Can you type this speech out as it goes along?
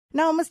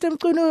Now, Mr.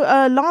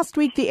 Mchunu, last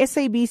week the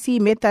SABC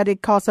met that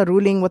ICASA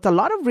ruling with a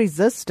lot of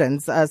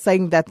resistance,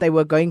 saying that they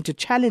were going to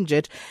challenge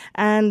it.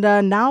 And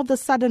now the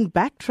sudden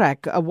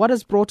backtrack. What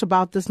has brought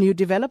about this new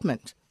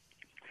development?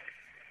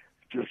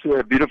 Just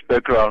a bit of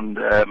background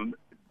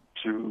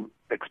to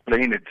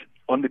explain it.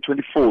 On the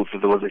 24th,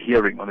 there was a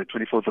hearing on the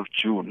 24th of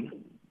June.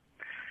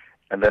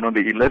 And then on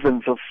the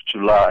 11th of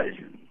July,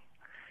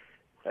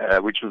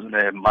 which was on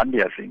a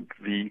Monday, I think,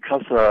 the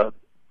ICASA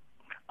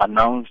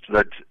announced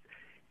that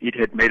it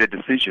had made a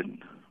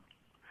decision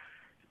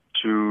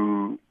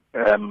to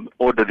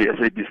order the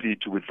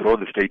SABC to withdraw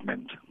the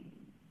statement.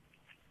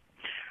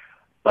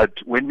 But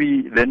when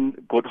we then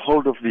got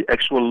hold of the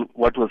actual,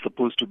 what was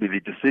supposed to be the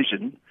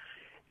decision,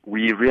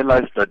 we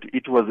realized that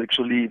it was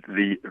actually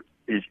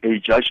a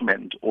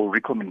judgment or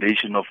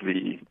recommendation of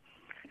the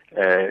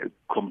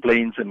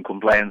Complaints and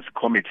Compliance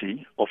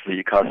Committee of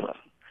the ICASA,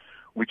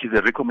 which is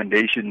a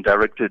recommendation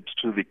directed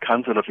to the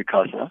Council of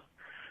ICASA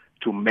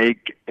to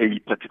make a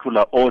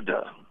particular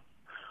order,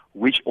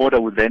 which order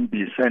would then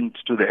be sent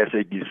to the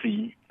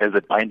SABC as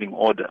a binding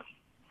order.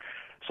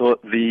 So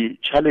the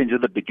challenge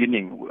at the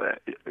beginning,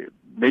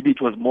 maybe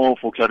it was more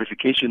for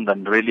clarification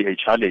than really a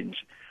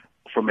challenge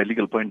from a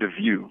legal point of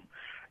view,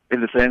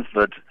 in the sense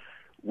that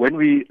when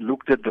we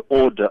looked at the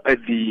order,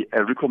 at the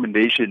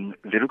recommendation,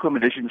 the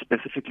recommendation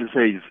specifically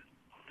says,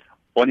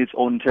 on its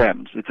own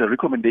terms, it's a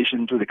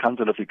recommendation to the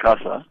Council of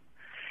ICASA,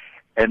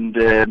 and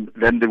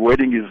then the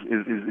wording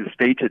is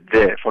stated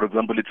there. For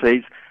example, it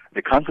says,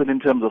 the Council, in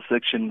terms of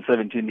Section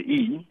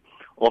 17E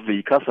of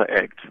the ICASA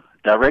Act,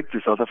 directs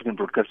the South African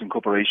Broadcasting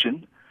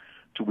Corporation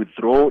to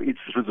withdraw its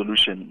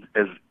resolution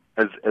as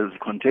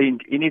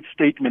contained in its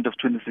statement of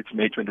 26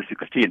 May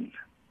 2016.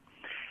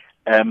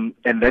 And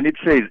then it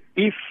says,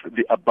 if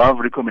the above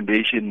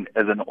recommendation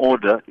as an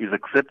order is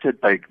accepted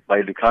by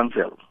the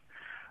Council,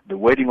 the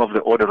wording of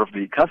the order of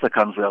the ICASA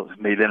Council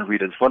may then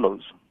read as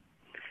follows.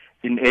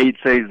 In A, it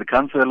says, the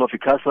Council of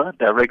ICASA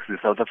directs the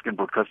South African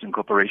Broadcasting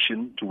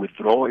Corporation to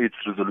withdraw its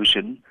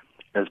resolution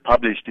as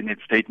published in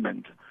its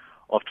statement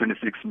of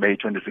 26 May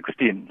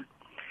 2016.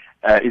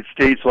 It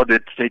states what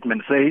that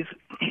statement says,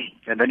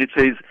 and then it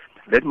says,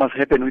 that must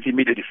happen with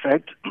immediate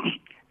effect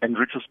and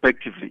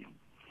retrospectively.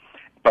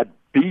 But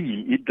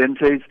B, it then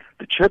says,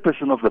 the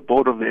chairperson of the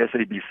board of the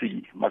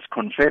SABC must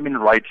confirm in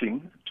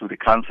writing to the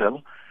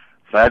Council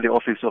via the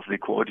office of the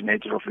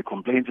coordinator of the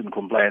Complaints and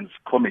Compliance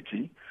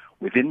Committee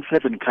within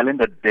 7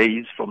 calendar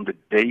days from the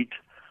date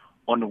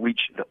on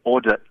which the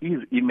order is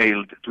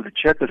emailed to the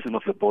chairperson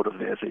of the board of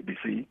the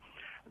SABC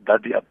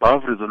that the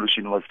above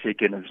resolution was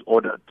taken as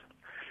ordered.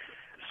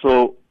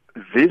 So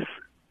this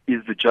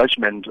is the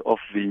judgment of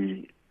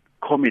the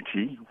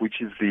committee,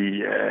 which is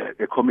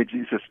a committee,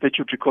 it's a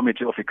statutory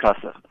committee of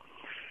ICASA.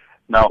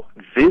 Now,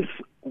 this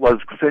was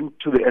sent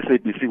to the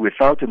SABC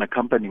without an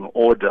accompanying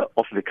order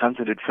of the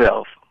council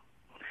itself.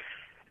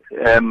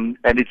 And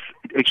it's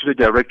actually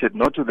directed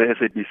not to the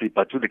SABC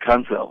but to the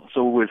council.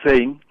 So we're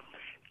saying,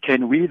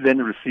 can we then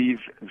receive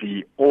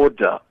the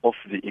order of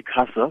the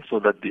ICASA so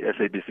that the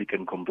SABC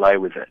can comply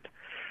with it?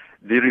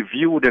 The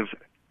review would have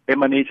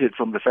emanated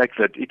from the fact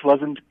that it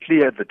wasn't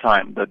clear at the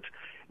time that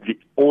the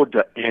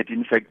order had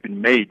in fact been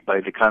made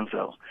by the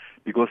council,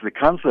 because the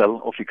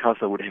council of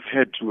ICASA would have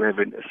had to have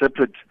a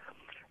separate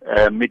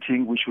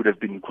meeting which would have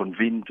been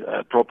convened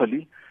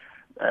properly.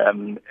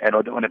 And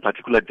on a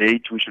particular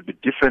date, which would be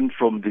different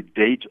from the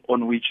date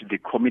on which the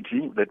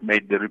committee that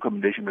made the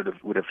recommendation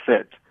would have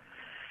set.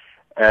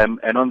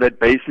 And on that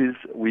basis,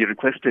 we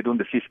requested on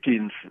the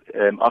 15th,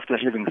 after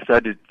having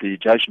studied the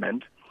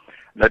judgment,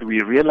 that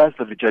we realized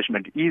that the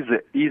judgment is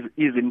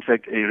in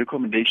fact a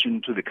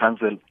recommendation to the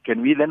council.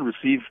 Can we then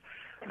receive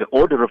the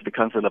order of the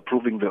council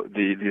approving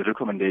the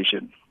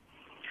recommendation?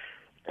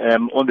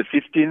 On the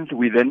 15th,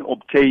 we then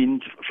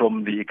obtained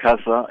from the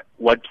ICASA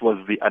what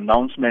was the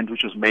announcement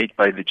which was made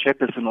by the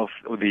chairperson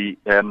or the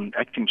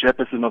acting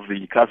chairperson of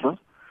the ICASA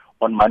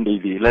on Monday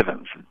the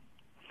 11th.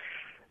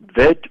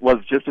 That was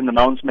just an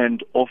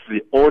announcement of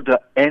the order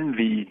and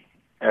the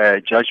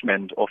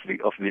judgment of the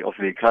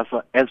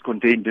ICASA as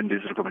contained in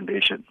this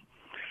recommendation.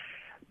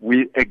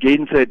 We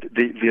again said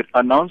the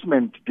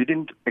announcement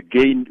didn't,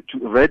 again,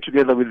 read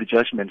together with the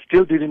judgment,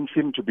 still didn't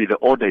seem to be the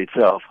order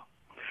itself.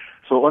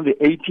 So on the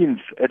 18th,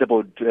 at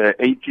about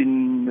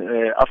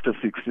after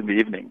 6 in the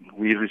evening,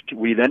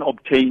 we then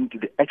obtained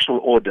the actual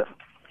order,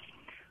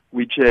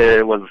 which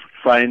was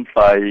signed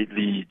by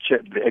the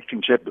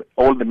acting chair,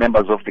 all the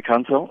members of the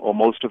council, or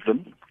most of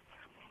them.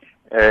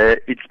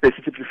 It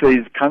specifically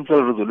says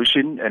council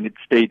resolution, and it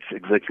states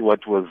exactly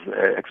what was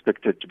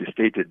expected to be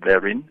stated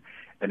therein,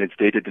 and it's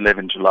dated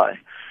 11 July.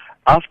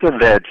 After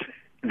that,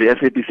 the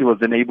SABC was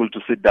then able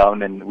to sit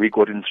down, and we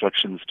got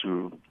instructions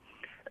to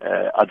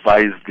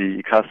advise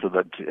the ICASA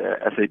that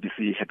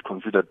SABC had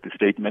considered the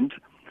statement,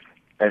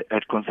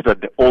 had considered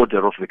the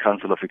order of the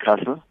Council of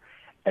ICASA,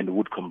 and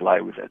would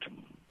comply with it.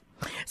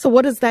 So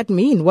what does that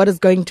mean? What is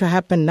going to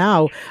happen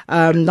now,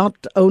 not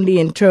only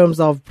in terms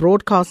of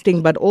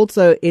broadcasting, but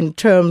also in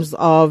terms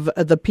of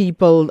the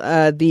people,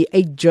 the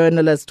 8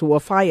 journalists who were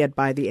fired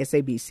by the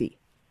SABC?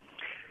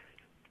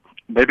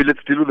 Maybe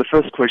let's deal with the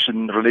first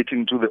question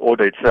relating to the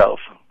order itself.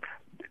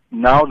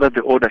 Now that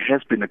the order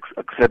has been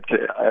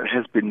accepted,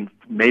 has been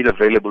made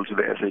available to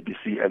the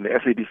SABC, and the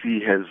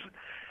SABC has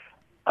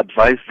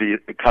advised the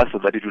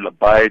ICASA that it will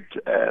abide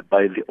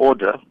by the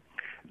order,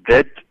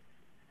 that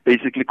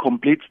basically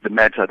completes the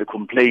matter, the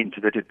complaint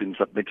that had been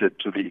submitted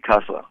to the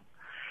ICASA.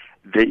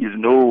 There is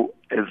no,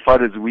 as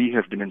far as we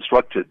have been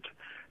instructed,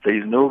 there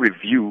is no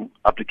review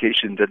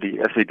application that the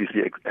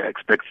SABC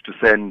expects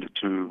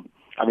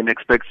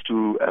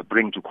to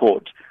bring to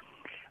court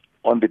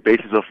on the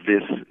basis of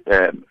this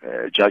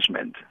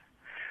judgment.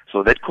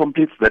 So that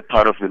completes that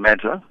part of the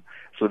matter.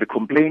 So the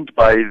complaint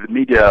by the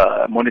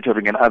media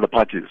monitoring and other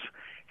parties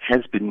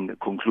has been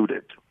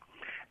concluded,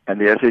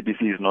 and the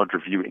SABC is not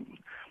reviewing.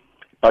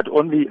 But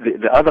only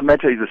the other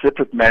matter is a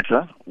separate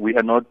matter. We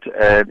are not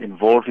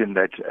involved in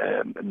that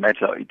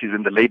matter. It is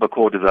in the Labour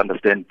Court, as I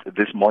understand,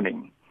 this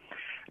morning.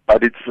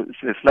 But it's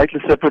a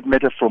slightly separate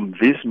matter from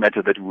this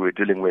matter that we were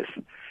dealing with.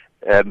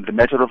 The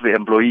matter of the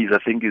employees, I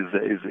think,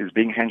 is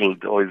being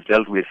handled or is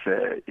dealt with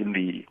in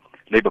the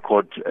Labour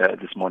Court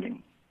this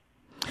morning.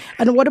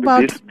 And what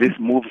about this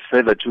moves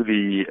further to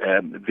the?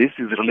 This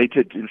is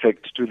related, in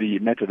fact, to the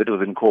matter that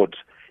was in court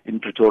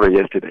in Pretoria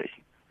yesterday.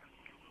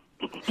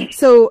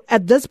 So,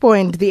 at this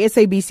point, the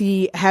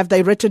SABC, have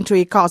they written to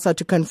ICASA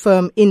to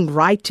confirm in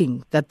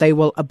writing that they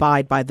will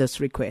abide by this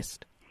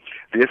request?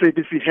 The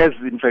SABC has,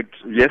 in fact,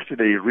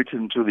 yesterday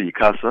written to the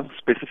ICASA,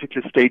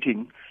 specifically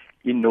stating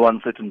in no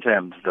uncertain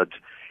terms that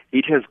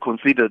it has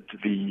considered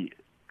the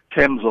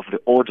terms of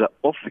the order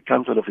of the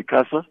Council of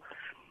ICASA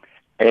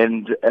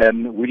and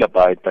will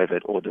abide by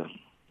that order.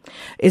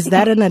 Is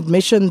that an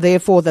admission,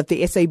 therefore, that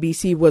the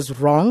SABC was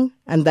wrong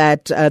and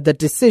that the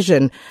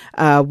decision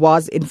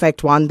was, in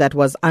fact, one that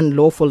was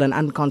unlawful and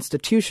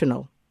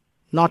unconstitutional,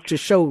 not to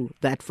show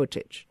that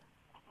footage?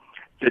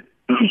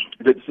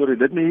 Sorry,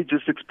 let me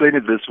just explain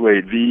it this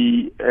way.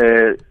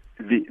 There's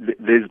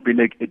been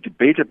a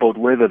debate about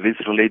whether this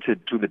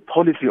related to the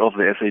policy of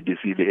the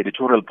SABC, the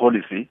editorial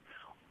policy,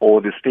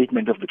 or the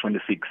statement of the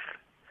 26th.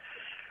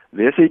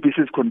 The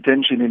SABC's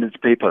contention in its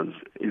papers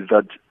is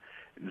that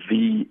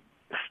the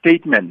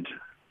statement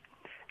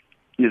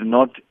is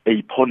not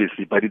a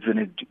policy, but it's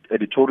an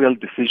editorial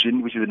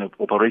decision, which is an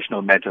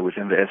operational matter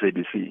within the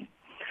SABC.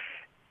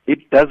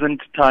 It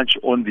doesn't touch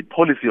on the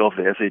policy of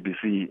the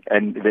SABC,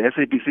 and the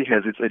SABC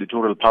has its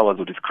editorial powers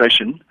or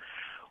discretion,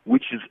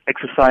 which is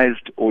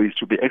exercised or is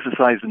to be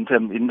exercised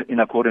in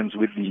accordance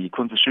with the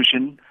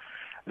Constitution,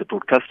 the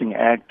Broadcasting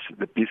Act,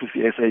 the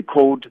BCCSA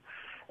Code,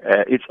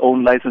 its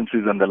own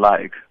licenses and the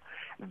like.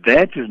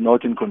 That is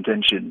not in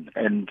contention,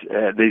 and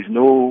there is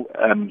no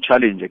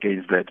challenge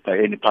against that by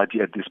any party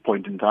at this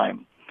point in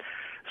time.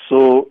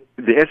 So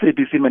the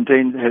SABC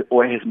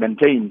has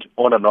maintained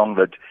all along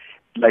that,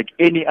 like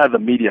any other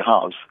media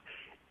house,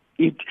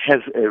 it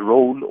has a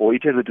role or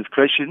it has a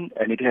discretion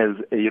and it has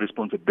a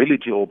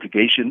responsibility or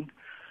obligation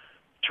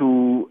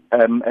to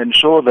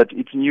ensure that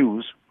its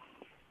news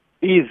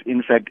is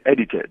in fact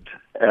edited.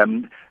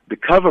 The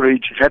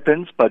coverage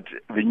happens, but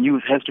the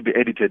news has to be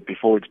edited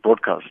before it's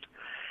broadcast.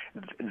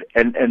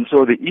 And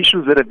so the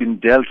issues that have been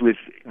dealt with,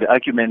 the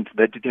argument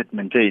that it had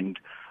maintained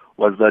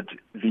was that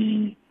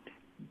the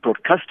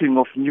broadcasting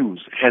of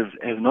news has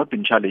not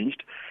been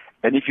challenged.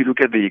 And if you look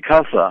at the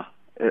ICASA,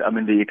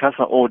 the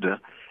ICASA order,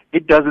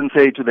 it doesn't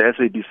say to the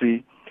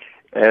SABC,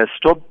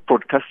 stop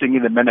broadcasting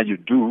in the manner you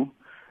do,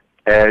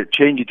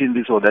 change it in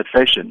this or that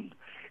fashion.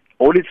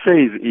 All it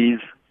says is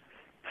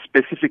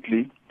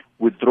specifically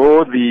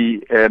withdraw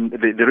the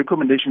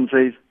recommendation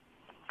says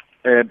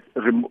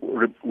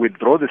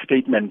withdraw the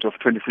statement of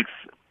 26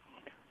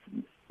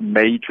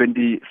 May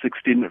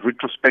 2016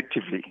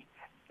 retrospectively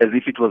as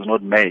if it was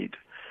not made.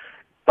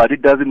 But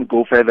it doesn't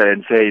go further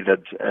and say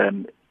that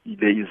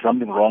there is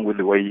something wrong with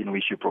the way in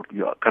which you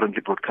are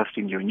currently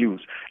broadcasting your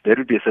news. That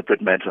would be a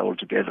separate matter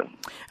altogether.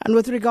 And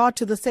with regard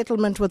to the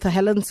settlement with the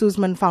Helen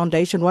Suzman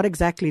Foundation, what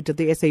exactly did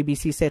the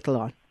SABC settle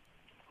on?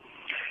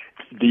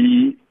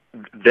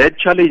 That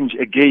challenge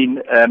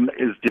again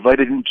was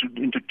divided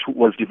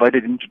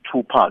into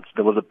two parts.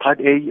 There was a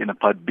Part A and a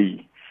Part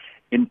B.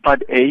 In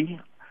Part A,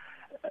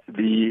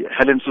 the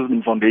Helen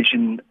Suzman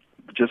Foundation,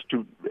 just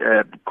to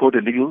quote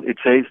a little, it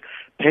says,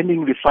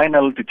 pending the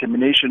final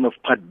determination of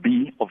Part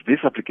B of this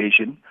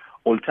application,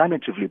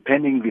 alternatively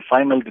pending the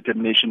final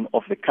determination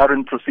of the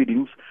current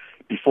proceedings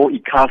before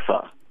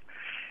ICASA,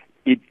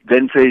 it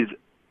then says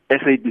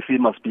SABC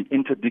must be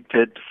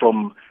interdicted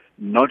from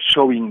not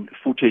showing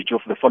footage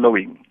of the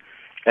following.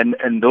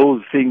 And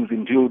those things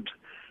include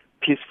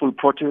peaceful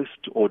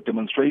protest or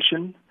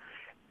demonstration,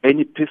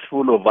 any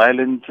peaceful or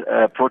violent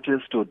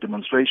protest or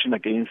demonstration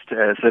against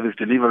service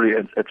delivery,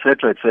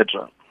 etc.,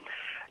 etc.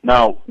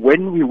 Now,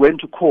 when we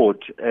went to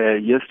court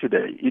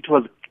yesterday, it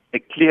was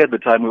clear at the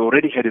time we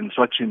already had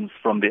instructions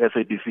from the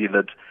SABC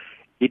that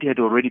it had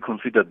already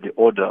considered the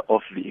order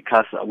of the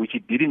ICASA, which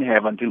it didn't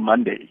have until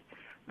Monday,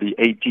 the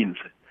 18th,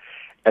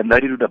 and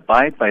that it would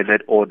abide by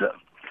that order.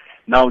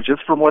 Now,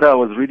 just from what I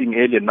was reading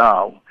earlier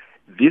now,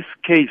 this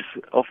case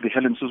of the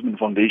Helen Suzman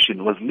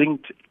Foundation was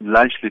linked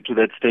largely to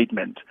that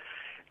statement.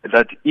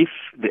 that if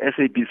the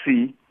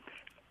SABC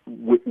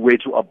were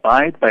to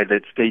abide by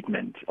that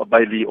statement or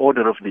by the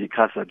order of the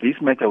ICASA,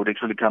 this matter would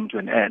actually come to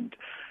an end.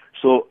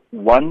 So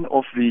one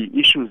of the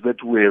issues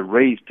that were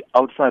raised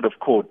outside of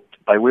court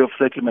by way of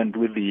settlement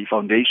with the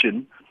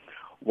foundation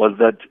was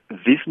that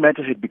this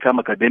matter had become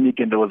academic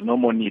and there was no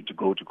more need to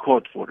go to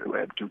court for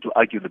to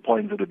argue the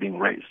points that were being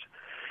raised.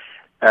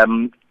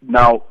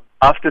 Now,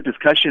 after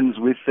discussions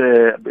with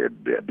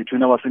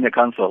between our senior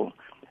counsel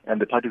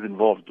and the parties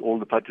involved, all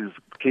the parties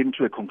came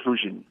to a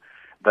conclusion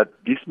that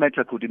this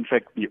matter could in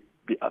fact be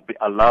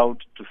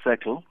allowed to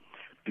settle,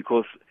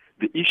 because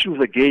the issues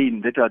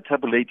again that are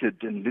tabulated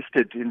and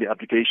listed in the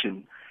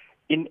application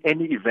in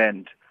any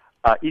event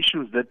are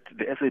issues that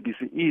the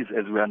SABC is,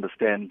 as we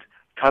understand,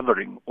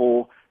 covering,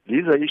 or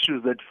these are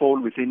issues that fall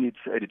within its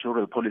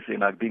editorial policy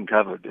and are being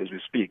covered as we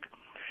speak.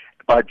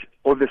 But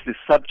obviously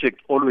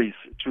subject always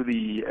to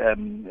the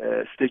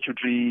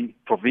statutory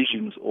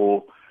provisions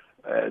or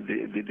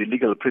the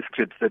legal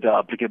prescripts that are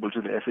applicable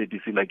to the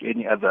SABC like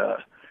any other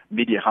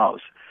media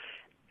house.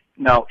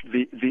 Now,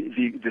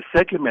 the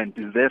settlement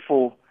is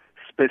therefore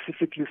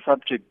specifically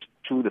subject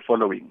to the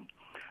following: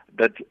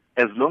 that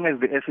as long as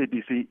the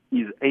SABC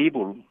is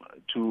able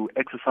to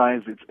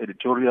exercise its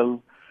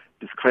editorial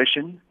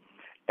discretion,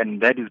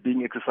 and that is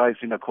being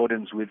exercised in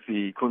accordance with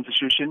the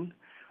Constitution,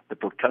 the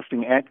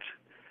Broadcasting Act,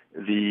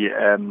 the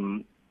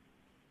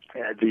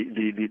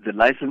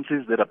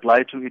licenses that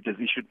apply to it as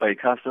issued by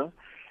ICASA,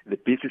 the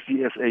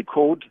BCCSA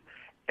code,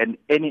 and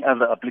any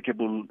other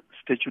applicable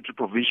statutory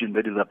provision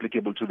that is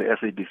applicable to the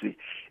SABC.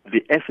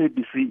 The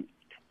SABC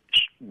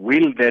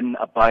will then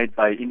abide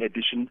by, in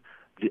addition,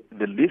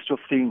 the list of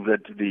things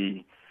that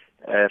the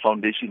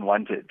foundation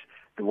wanted,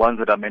 the ones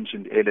that I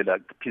mentioned earlier,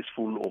 like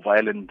peaceful or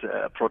violent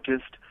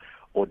protest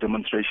or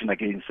demonstration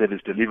against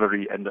service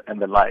delivery and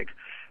the like.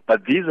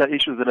 But these are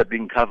issues that are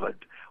being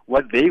covered.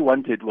 What they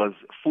wanted was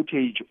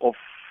footage of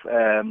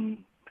the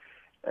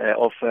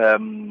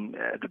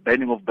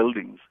burning of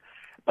buildings.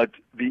 But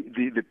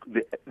the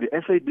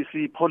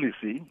SABC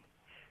policy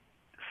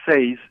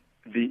says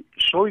the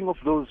showing of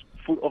those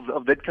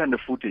of that kind of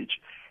footage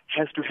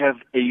has to have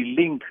a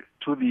link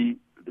to the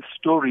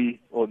story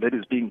or that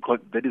is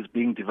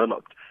being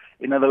developed.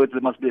 In other words,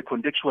 there must be a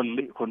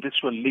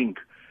contextual link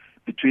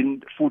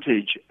between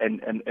footage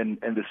and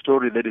the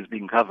story that is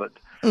being covered.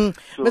 So,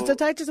 Mr.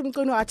 Titus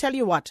Mchunu, I tell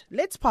you what,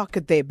 let's park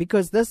it there,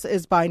 because this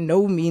is by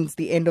no means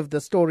the end of the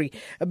story,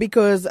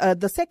 because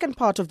the second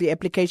part of the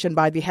application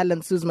by the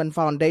Helen Suzman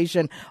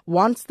Foundation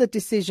wants the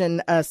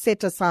decision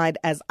set aside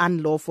as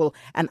unlawful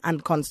and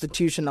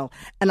unconstitutional.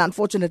 And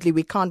unfortunately,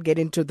 we can't get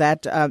into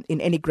that in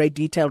any great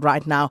detail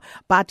right now.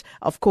 But,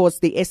 of course,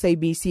 the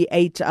SABC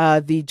 8,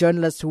 the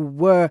journalists who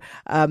were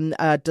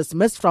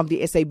dismissed from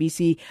the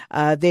SABC,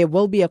 there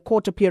will be a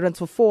court appearance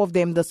for 4 of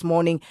them this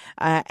morning,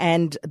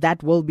 and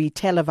that will be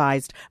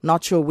televised.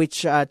 Not sure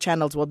which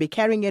channels will be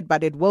carrying it,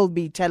 but it will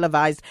be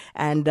televised,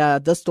 and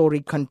the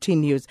story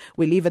continues.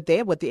 We leave it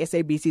there with the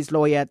SABC's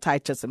lawyer,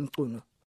 Titus Mchunu.